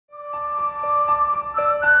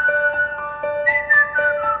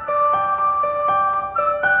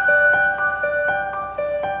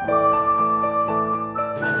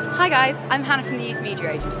guys, I'm Hannah from the Youth Media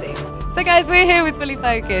Agency. So guys, we're here with Fully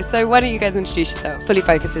Focus, so why don't you guys introduce yourself? Fully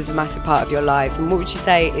Focus is a massive part of your lives, and what would you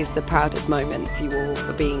say is the proudest moment for you all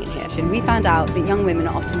for being in here? And we found out that young women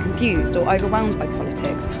are often confused or overwhelmed by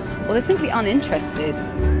politics, or they're simply uninterested,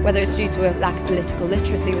 whether it's due to a lack of political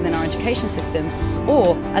literacy within our education system,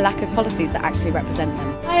 or a lack of policies that actually represent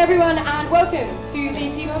them. Hi everyone, and welcome to the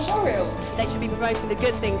Female Showreel. They should be promoting the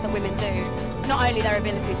good things that women do, not only their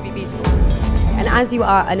ability to be beautiful. And as you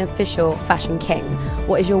are an official fashion king,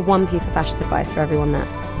 what is your one piece of fashion advice for everyone there?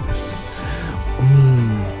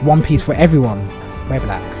 One piece for everyone. Wear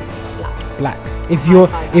black. Black. If you're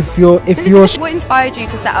What inspired you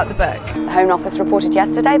to set up the book? The Home Office reported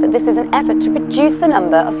yesterday that this is an effort to reduce the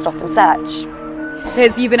number of stop and search.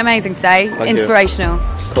 Piers, you've been amazing today. Thank Inspirational.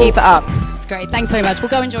 Cool. Keep it up. It's great, thanks very much. We'll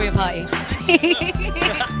go enjoy your party.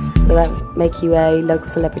 Will that make you a local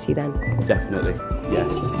celebrity then? Definitely,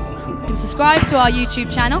 yes. You can subscribe to our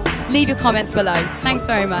YouTube channel, leave your comments below. Thanks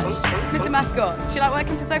very much. Mr. Mascot, do you like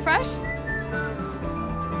working for So Fresh?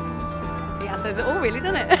 Yeah, says it all really,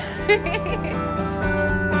 doesn't it?